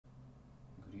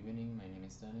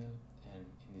Daniel, and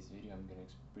in this video I'm going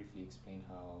to briefly explain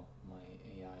how my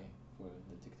AI for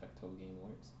the tic-tac-toe game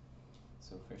works.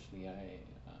 So firstly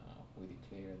we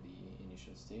declare the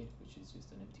initial state, which is just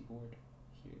an empty board.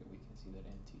 Here we can see that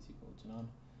empty is equal to none,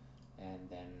 and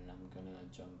then I'm gonna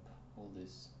jump all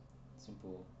these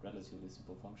relatively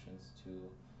simple functions to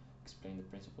explain the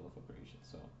principle of operation.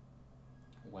 So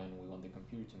when we want the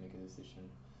computer to make a decision,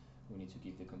 we need to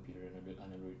give the computer an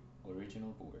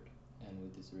original board, and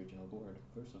with this original board,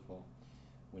 first of all,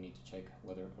 we need to check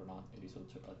whether or not it is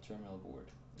a terminal board.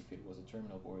 If it was a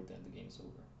terminal board, then the game's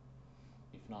over.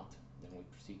 If not, then we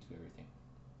proceed to everything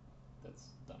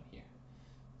that's done here.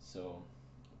 So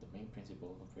the main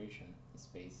principle of operation is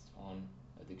based on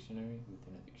a dictionary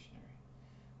within a dictionary,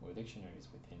 or dictionaries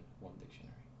within one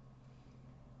dictionary.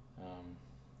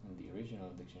 In the original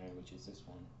dictionary, which is this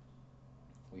one,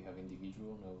 we have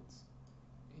individual nodes.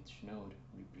 Each node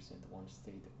represents one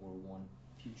state or one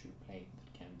future play that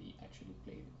can be actually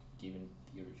played given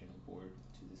the original board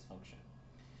to this function.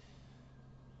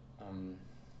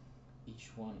 Each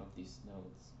one of these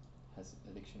nodes has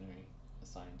a dictionary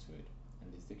assigned to it,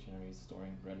 and this dictionary is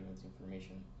storing relevant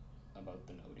information about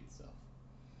the node itself.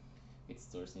 It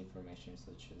stores information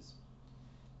such as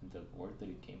the board that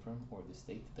it came from or the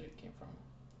state that it came from.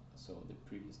 So the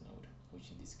previous node,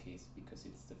 which in this case, because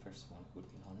it's the first one, would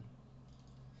be none,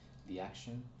 the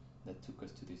action that took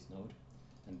us to this node,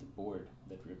 and the board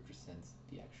that represents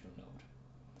the actual node.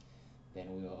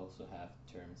 Then we will also have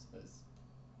terms as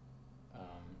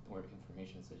or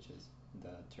information such as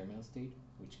the terminal state,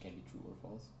 which can be true or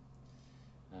false.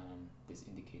 This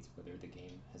indicates whether the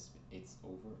game it's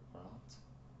over or not.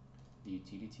 The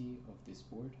utility of this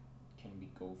board can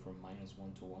go from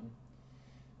 -1 to 1,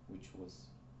 which was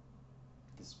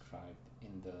described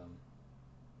in the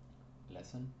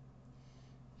lesson,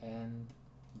 and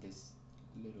this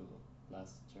little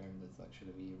last term that's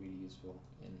actually really useful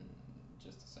in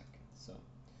just a second. So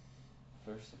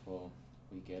first of all,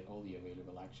 we get all the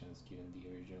available actions given the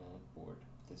original board,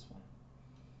 this one.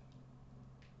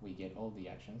 We get all the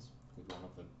actions with one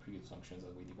of the previous functions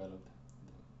that we developed,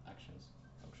 the actions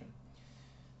function.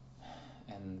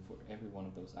 And for every one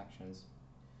of those actions,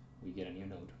 we get a new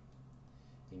node,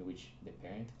 in which the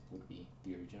parent would be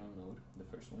the original node, the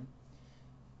first one.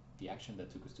 The action that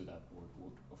took us to that board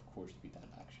would, of course, be that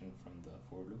action from the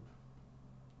for loop.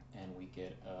 And we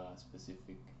get a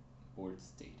specific board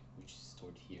state, which is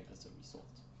stored here as a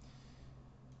result,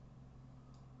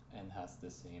 and has the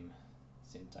same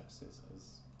syntaxes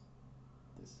as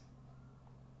this.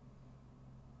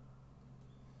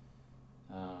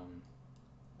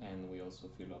 And we also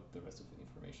fill up the rest of the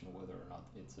information, whether or not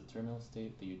it's a terminal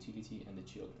state, the utility, and the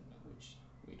children, which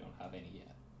we don't have any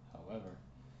yet. However,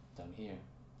 down here,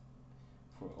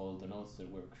 for all the nodes that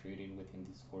were created within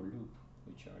this for loop,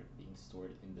 which are being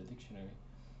stored in the dictionary,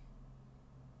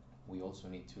 we also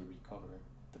need to recover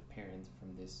the parent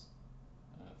from this,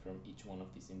 from each one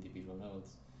of these individual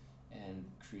nodes, and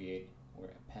create or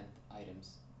append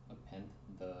items, append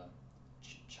the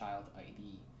child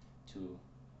ID to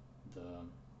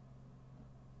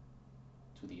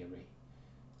the array,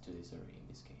 to this array in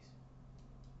this case.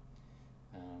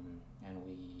 And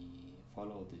we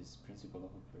follow this principle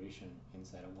of operation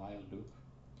inside a while loop,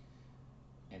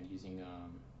 and using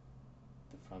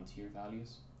the frontier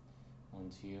values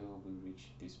until we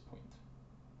reach this point,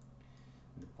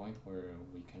 the point where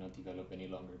we cannot develop any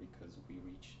longer because we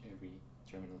reach every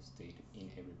terminal state in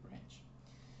every branch.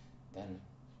 Then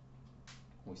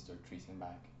we start tracing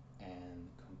back and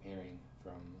comparing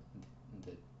from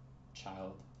the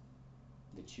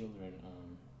children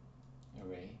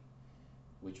array,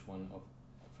 which one of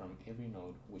from every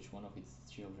node, which one of its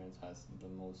children has the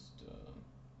most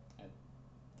at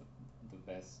the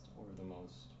best or the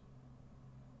most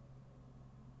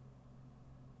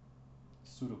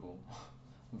suitable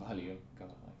value.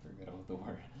 God, I forget about the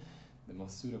word. The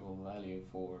most suitable value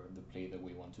for the play that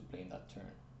we want to play in that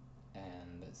turn.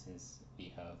 And since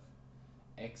we have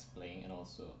X playing and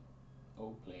also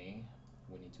O playing,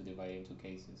 we need to divide into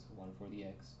cases, one for the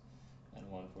X and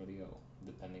one for the O,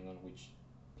 depending on which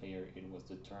player it was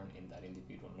the turn in that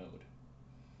individual node.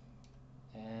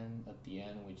 And at the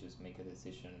end, we just make a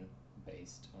decision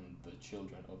based on the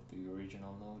children of the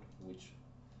original node,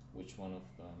 which one of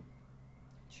the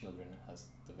children has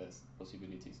the best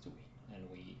possibilities to win, and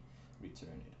we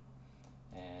return it.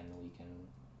 And we can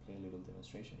play a little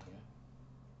demonstration here.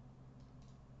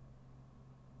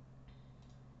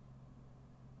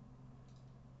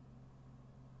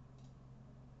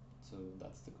 So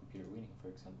that's the computer winning, for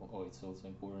example. Oh, it's also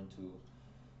important to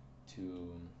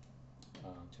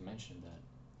mention that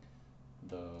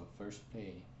the first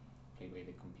play played by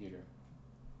the computer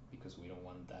because we don't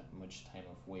want that much time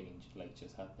of waiting like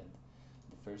just happened.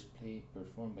 The first play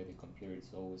performed by the computer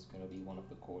is always going to be one of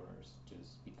the corners,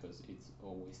 just because it's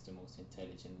always the most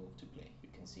intelligent move to play. You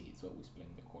can see it's always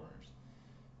playing the corners,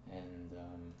 and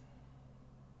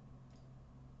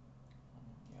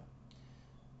yeah,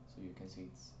 so you can see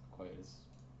it's quite a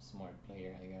smart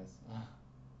player, I guess.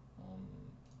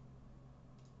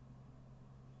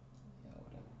 Yeah,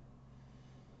 whatever.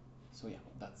 So yeah,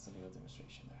 that's a little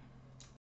demonstration there.